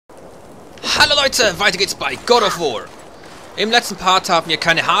Leute, weiter geht's bei God of War. Im letzten Part haben wir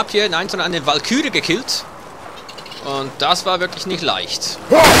keine Harpie, nein, sondern eine Valkyrie gekillt. Und das war wirklich nicht leicht.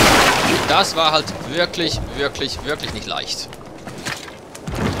 Das war halt wirklich nicht leicht.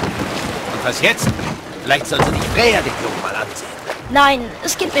 Und was jetzt? Vielleicht soll sie nicht Freya den Jungen mal ansehen. Nein,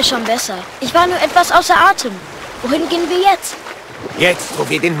 es geht mir schon besser. Ich war nur etwas außer Atem. Wohin gehen wir jetzt? Jetzt, wo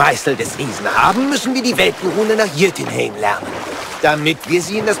wir den Meißel des Riesen haben, müssen wir die Weltenrune nach Jötunheim lernen. Damit wir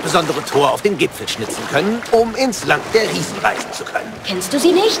sie in das besondere Tor auf dem Gipfel schnitzen können, um ins Land der Riesen reisen zu können. Kennst du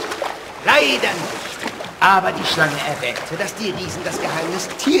sie nicht? Leider nicht. Aber die Schlange erwähnte, dass die Riesen das Geheimnis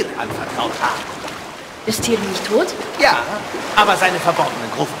Tyr anvertraut haben. Ist Tyr nicht tot? Ja, aber seine verborgene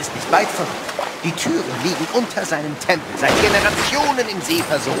Gruft ist nicht weit von uns. Die Türen liegen unter seinem Tempel, seit Generationen im See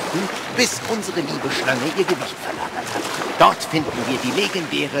versunken, bis unsere liebe Schlange ihr Gewicht verlagert hat. Dort finden wir die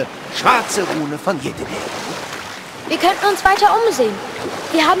legendäre schwarze Rune von Jötunheim. Wir könnten uns weiter umsehen.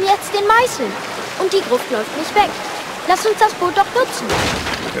 Wir haben jetzt den Meißel. Und die Gruft läuft nicht weg. Lass uns das Boot doch nutzen.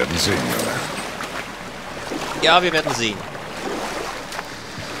 Wir werden sehen, Junge. Ja, wir werden sehen.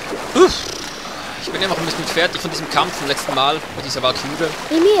 Ich bin ja noch ein bisschen fertig von diesem Kampf vom letzten Mal mit dieser Valkyrie.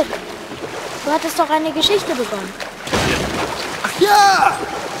 Emir, du hattest doch eine Geschichte begonnen. Ach ja!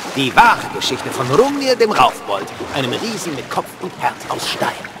 Die wahre Geschichte von Hrungnir dem Raufbold, einem Riesen mit Kopf und Herz aus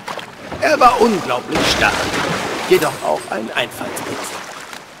Stein. Er war unglaublich stark, jedoch auch ein Einfallspinsel.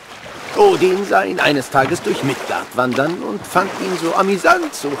 Odin sah ihn eines Tages durch Midgard wandern und fand ihn so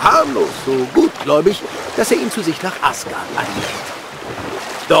amüsant, so harmlos, so gutgläubig, dass er ihn zu sich nach Asgard einlädt.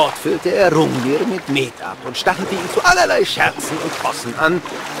 Dort füllte er Hrungnir mit Met ab und stachelte ihn zu allerlei Scherzen und Possen an,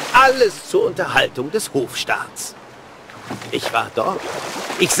 alles zur Unterhaltung des Hofstaats. Ich war dort.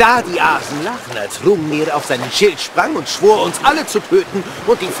 Ich sah die Asen lachen, als Hrungnir auf seinen Schild sprang und schwor, uns alle zu töten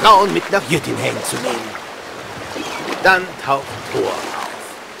und die Frauen mit nach Jötunheim zu nehmen. Dann taucht Thor auf.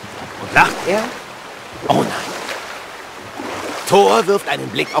 Und lacht er? Oh nein. Thor wirft einen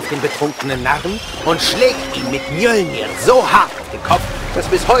Blick auf den betrunkenen Narren und schlägt ihn mit Mjölnir so hart auf den Kopf, dass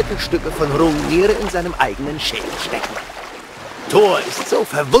bis heute Stücke von Hrungnir in seinem eigenen Schädel stecken. Thor ist so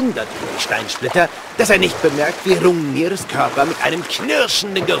verwundert über die Steinsplitter, dass er nicht bemerkt, wie Hrungnirs Körper mit einem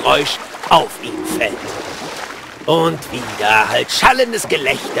knirschenden Geräusch auf ihn fällt. Und wieder hallt schallendes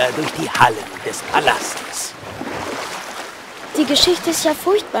Gelächter durch die Hallen des Palastes. Die Geschichte ist ja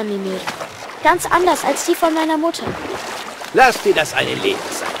furchtbar, Mimir. Ganz anders als die von meiner Mutter. Lass dir das eine Lehre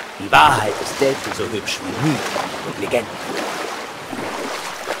sein. Die Wahrheit ist selten so hübsch wie Mythen und Legenden.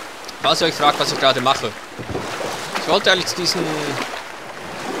 Falls ihr euch fragt, was ich gerade mache. Ich wollte eigentlich diesen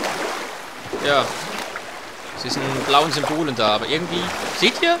blauen Symbolen da, aber irgendwie,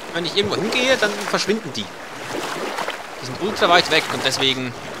 seht ihr, wenn ich irgendwo hingehe, dann verschwinden die. Die sind ultra weit weg und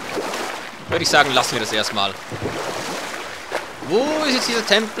deswegen würde ich sagen, lassen wir das erstmal. Wo ist jetzt dieser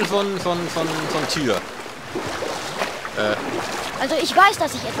Tempel von Tyr? Also ich weiß,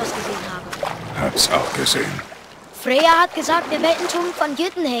 dass ich etwas gesehen habe. Hab's auch gesehen. Freya hat gesagt, der Weltenturm von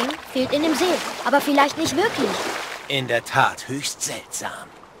Jötunheim fehlt in dem See. Aber vielleicht nicht wirklich. In der Tat höchst seltsam.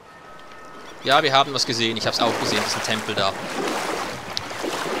 Ja, wir haben was gesehen. Ich habe es auch gesehen, diesen Tempel da.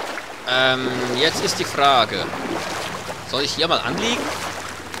 Jetzt ist die Frage. Soll ich hier mal anliegen?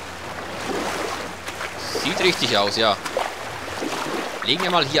 Sieht richtig aus, ja. Legen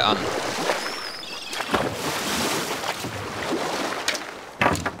wir mal hier an.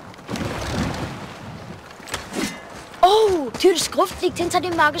 Oh, Tyrs Gruft liegt hinter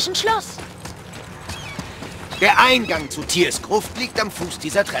dem magischen Schloss. Der Eingang zu Tyrs Gruft liegt am Fuß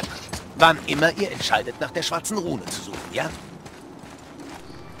dieser Treppe. Wann immer ihr entscheidet, nach der schwarzen Rune zu suchen, ja?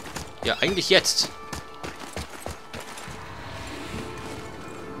 Ja, eigentlich jetzt.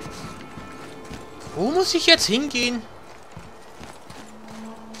 Wo muss ich jetzt hingehen?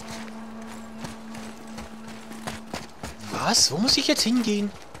 Was? Wo muss ich jetzt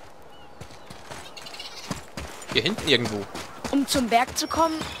hingehen? Hier hinten irgendwo. Um zum Berg zu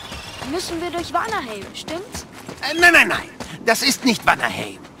kommen, müssen wir durch Vanaheim, stimmt's? Nein. Das ist nicht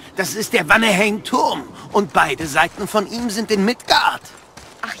Vanaheim. Das ist der Vanaheim-Turm. Und beide Seiten von ihm sind in Midgard.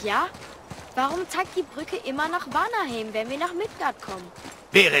 Ach ja? Warum zeigt die Brücke immer nach Vanaheim, wenn wir nach Midgard kommen?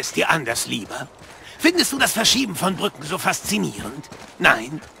 Wäre es dir anders lieber? Findest du das Verschieben von Brücken so faszinierend?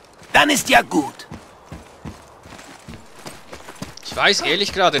 Nein? Dann ist ja gut. Ich weiß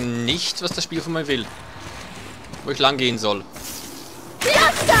ehrlich gerade nicht, was das Spiel von mir will. Wo ich lang gehen soll.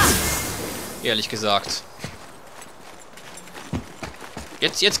 Ehrlich gesagt.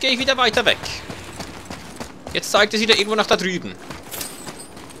 Jetzt gehe ich wieder weiter weg. Jetzt zeigt es wieder irgendwo nach da drüben.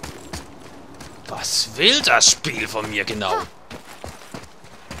 Was will das Spiel von mir genau?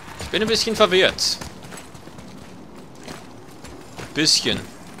 Ich bin ein bisschen verwirrt. Bisschen.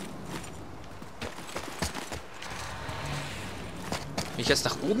 Wenn ich jetzt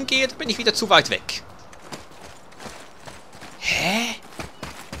nach oben gehe, dann bin ich wieder zu weit weg. Hä?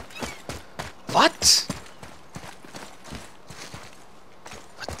 Was?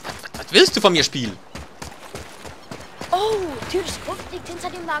 Was willst du von mir, Spiel? Oh, Tyrs Gruft liegt hinter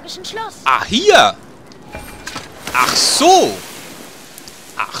dem magischen Schloss. Ah, hier! Ach so!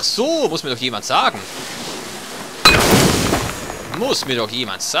 Ach so, muss mir doch jemand sagen. Muss mir doch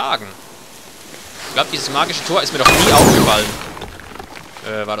jemand sagen. Ich glaube, dieses magische Tor ist mir doch nie aufgefallen.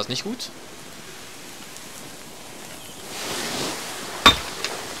 War das nicht gut?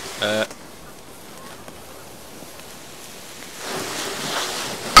 Aha.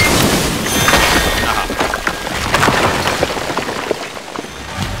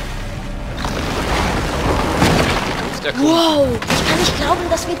 Wow, ich kann nicht glauben,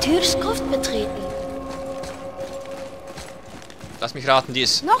 dass wir Tyrs Gruft betreten. Lass mich raten, die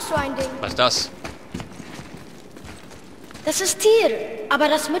ist... Noch so ein Ding. Was ist das? Das ist Tyr, aber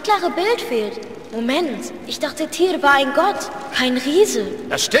das mittlere Bild fehlt. Moment, ich dachte, Tyr war ein Gott, kein Riese.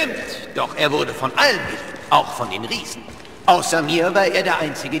 Das stimmt, doch er wurde von allen geliebt, auch von den Riesen. Außer mir war er der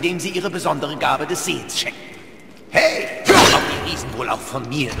Einzige, dem sie ihre besondere Gabe des Sehens schenken. Hey, ob die Riesen wohl auch von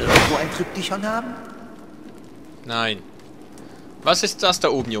mir irgendwo ein Triptychon haben? Nein. Was ist das da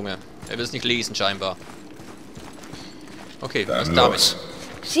oben, Junge? Er will es nicht lesen, scheinbar. Okay, was ist damit?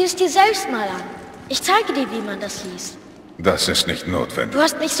 Sieh es dir selbst mal an. Ich zeige dir, wie man das liest. Das ist nicht notwendig. Du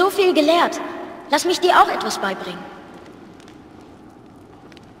hast mich so viel gelehrt. Lass mich dir auch etwas beibringen.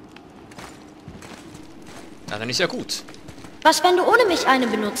 Na, dann ist ja gut. Was, wenn du ohne mich eine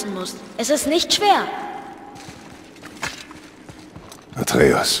benutzen musst? Es ist nicht schwer.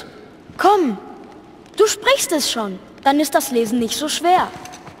 Atreus, Komm, du sprichst es schon. Dann ist das Lesen nicht so schwer.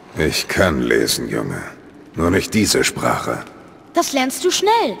 ich kann lesen, Junge. Nur nicht diese Sprache. Das lernst du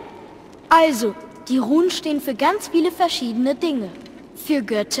schnell. Also, die Runen stehen für ganz viele verschiedene Dinge. Für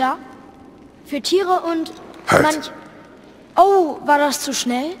Götter, für Tiere und Halt. Oh, war das zu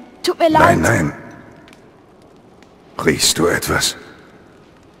schnell? Tut mir leid. Nein, nein. Riechst du etwas?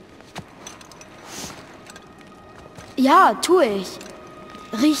 Ja, tue ich.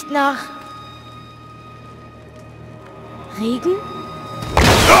 Riecht nach... Regen?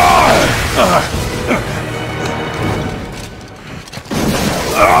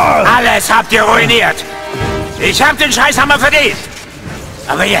 Alles habt ihr ruiniert. Ich hab den Scheißhammer verdient.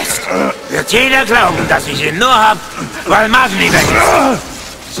 Aber jetzt wird jeder glauben, dass ich ihn nur hab, weil Magni weg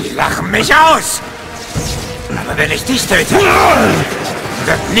ist. Sie lachen mich aus. Aber wenn ich dich töte,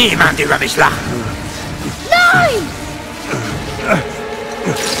 wird niemand über mich lachen. Nein!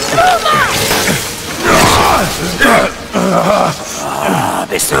 Oh,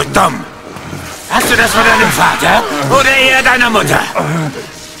 bist du dumm? Hast du das von deinem Vater oder eher deiner Mutter?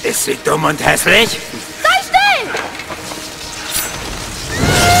 Ist sie dumm und hässlich? Sei still!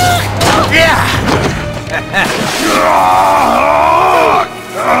 Ja!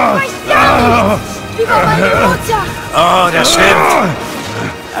 Weißt gar nicht! Über meine Mutter! Oh, das stimmt.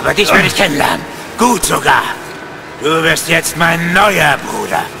 Aber dich werde ich kennenlernen. Gut sogar. Du wirst jetzt mein neuer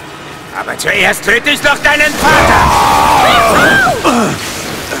Bruder. Aber zuerst töte ich doch deinen Vater.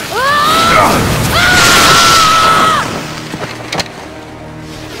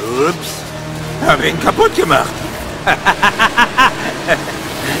 Ups. Hab ihn kaputt gemacht.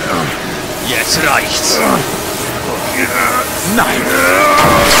 Jetzt reicht's. Nein.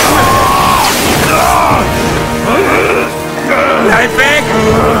 Bleib weg!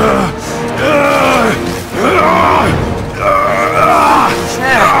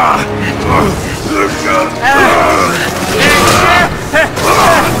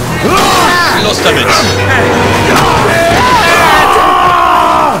 Los damit.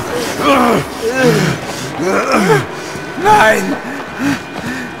 Nein!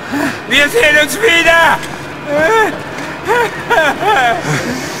 Wir sehen uns wieder!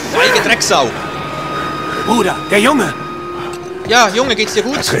 Feige Drecksau. Bruder, der Junge! Ja, Junge, geht's dir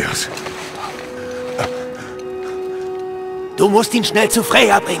gut? Atreus, Du musst ihn schnell zu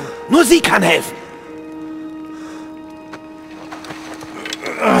Freya bringen. Nur sie kann helfen.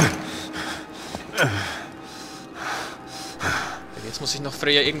 Jetzt muss ich noch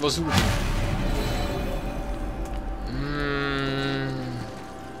Freya irgendwo suchen.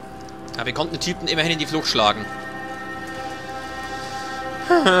 Ja, wir konnten den Typen immerhin in die Flucht schlagen.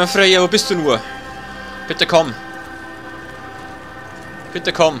 Freya, wo bist du nur? Bitte komm.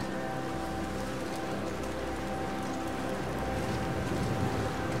 Bitte komm.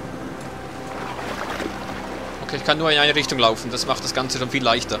 Okay, ich kann nur in eine Richtung laufen. Das macht das Ganze schon viel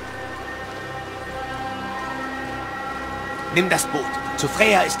leichter. Nimm das Boot. Zu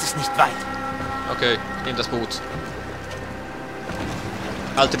Freya ist es nicht weit. Okay, ich nehme das Boot.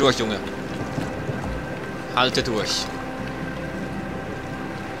 Halte durch, Junge. Halte durch.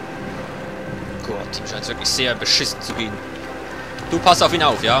 Gott, ihm scheint es wirklich sehr beschissen zu gehen. Du pass auf ihn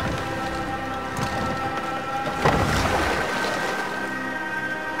auf, ja?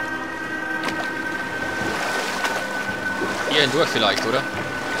 Hier hindurch vielleicht, oder?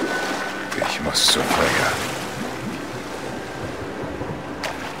 Ich muss zu Freya.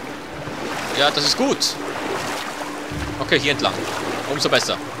 Ja, das ist gut. Okay, hier entlang. Umso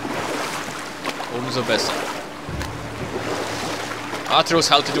besser. Umso besser. Atreus,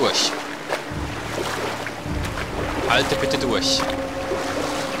 halte durch. Halte bitte durch.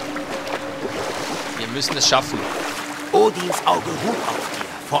 Wir müssen es schaffen. Odins Auge ruht auf dir.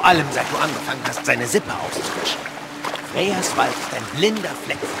 Vor allem, seit du angefangen hast, seine Sippe auszulöschen. Freyas Wald ist ein blinder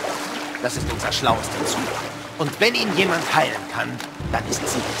Fleck. Das ist unser schlauester Zug. Und wenn ihn jemand heilen kann, dann ist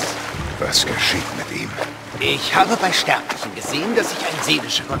sie es. Was geschieht mit ihm? Ich habe bei Sterblichen gesehen, dass sich ein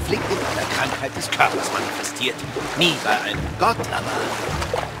seelischer Konflikt in einer Krankheit des Körpers manifestiert. Nie bei einem Gott,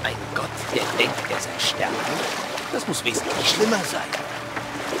 aber ein Gott, der denkt, er sei sterblich. Das muss wesentlich schlimmer sein.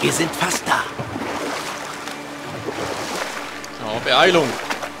 Wir sind fast da. Oh, Beeilung.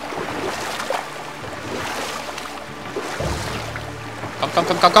 Komm, komm,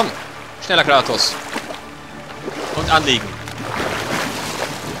 komm, komm, komm. Schneller, Kratos. Und anlegen.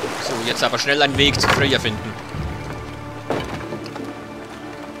 So, jetzt aber schnell einen Weg zu Freya finden.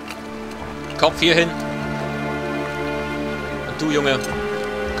 Kopf hier hin. Und du, Junge,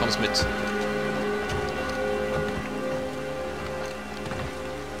 kommst mit.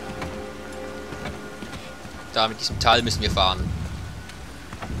 Da, mit diesem Teil müssen wir fahren.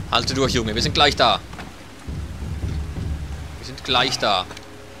 Halte durch, Junge. Wir sind gleich da. Wir sind gleich da.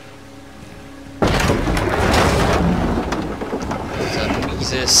 Dieser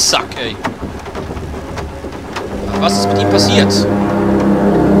miese Sack, ey. Aber was ist mit ihm passiert?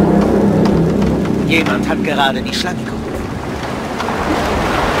 Jemand hat gerade die Schlange gerufen.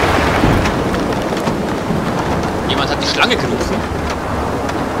 Jemand hat die Schlange gerufen.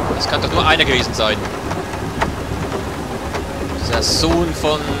 Das kann doch nur einer gewesen sein. Der Sohn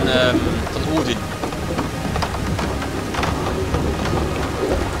von Odin.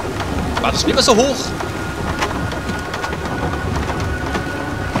 War das immer so hoch?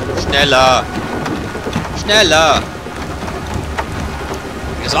 Schneller! Schneller!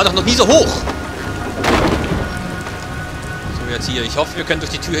 Das war doch noch nie so hoch! So, jetzt hier. Ich hoffe, wir können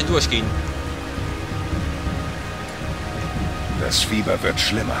durch die Tür hindurchgehen. Das Fieber wird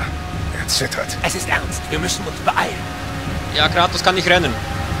schlimmer. Er zittert. Es ist ernst. Wir müssen uns beeilen. Ja, Kratos kann nicht rennen.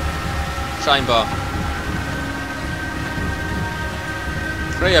 Scheinbar.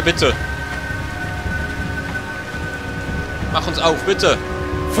 Freya, bitte. Mach uns auf, bitte.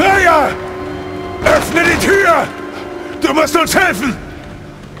 Freya! Öffne die Tür! Du musst uns helfen!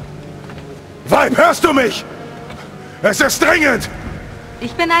 Weib, hörst du mich? Es ist dringend!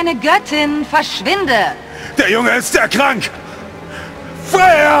 Ich bin eine Göttin. Verschwinde! Der Junge ist sehr krank!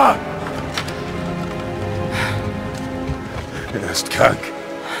 Freya! Er ist krank.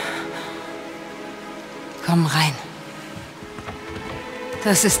 Komm rein.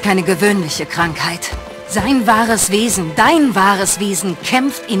 Das ist keine gewöhnliche Krankheit. Sein wahres Wesen, dein wahres Wesen,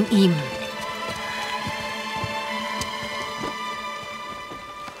 kämpft in ihm.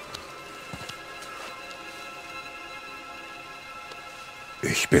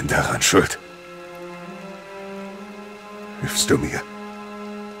 Ich bin daran schuld. Hilfst du mir?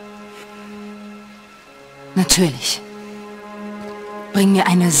 Natürlich. Bring mir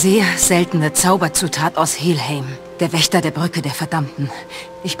eine sehr seltene Zauberzutat aus Helheim. Der Wächter der Brücke der Verdammten.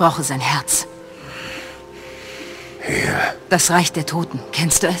 Ich brauche sein Herz. Hier. Das Reich der Toten.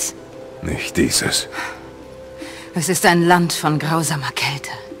 Kennst du es? Nicht dieses. Es ist ein Land von grausamer Kälte.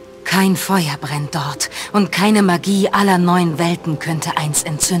 Kein Feuer brennt dort. Und keine Magie aller 9 Welten könnte eins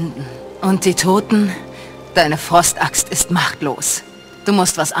entzünden. Und die Toten? Deine Frostaxt ist machtlos. Du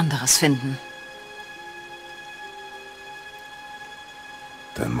musst was anderes finden.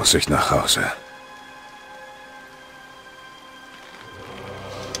 Dann muss ich nach Hause.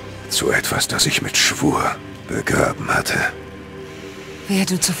 Zu etwas, das ich mit Schwur begraben hatte. Wer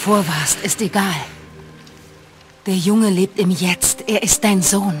du zuvor warst, ist egal. Der Junge lebt im Jetzt. Er ist dein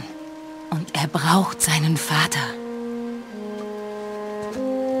Sohn. Und er braucht seinen Vater.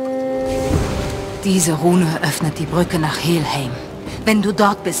 Diese Rune öffnet die Brücke nach Helheim. Wenn du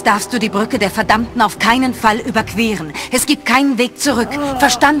dort bist, darfst du die Brücke der Verdammten auf keinen Fall überqueren. Es gibt keinen Weg zurück.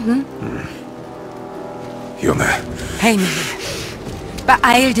 Verstanden? Junge. Heimir,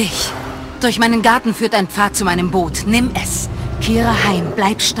 beeil dich. Durch meinen Garten führt ein Pfad zu meinem Boot. Nimm es. Kehre heim,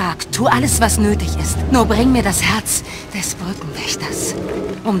 bleib stark, tu alles, was nötig ist. Nur bring mir das Herz des Brückenwächters,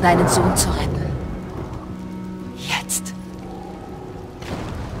 um deinen Sohn zu retten. Jetzt.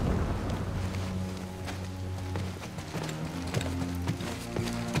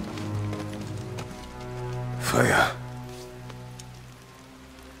 Feuer.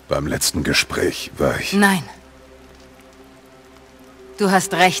 Beim letzten Gespräch war ich... Nein. Du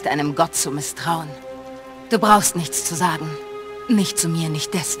hast recht, einem Gott zu misstrauen. Du brauchst nichts zu sagen. Nicht zu mir,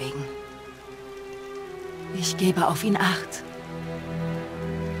 nicht deswegen. Ich gebe auf ihn Acht.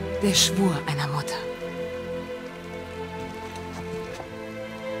 Der Schwur einer Mutter.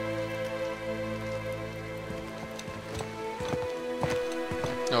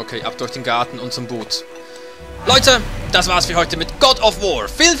 Okay, ab durch den Garten und zum Boot. Leute, das war's für heute mit God of War.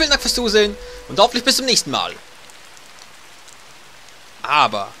 Vielen, vielen Dank fürs Zusehen und hoffentlich bis zum nächsten Mal.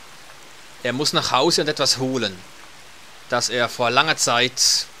 Aber er muss nach Hause und etwas holen, das er vor langer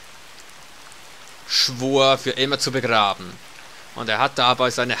Zeit schwor, für immer zu begraben. Und er hat dabei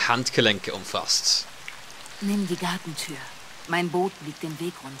seine Handgelenke umfasst. Nimm die Gartentür. Mein Boot liegt den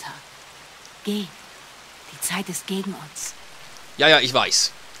Weg runter. Geh. Die Zeit ist gegen uns. Ja, ich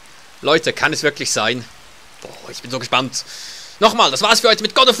weiß. Leute, kann es wirklich sein? Boah, ich bin so gespannt. Nochmal, das war's für heute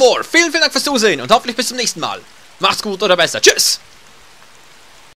mit God of War. Vielen, vielen Dank fürs Zusehen und hoffentlich bis zum nächsten Mal. Macht's gut oder besser. Tschüss!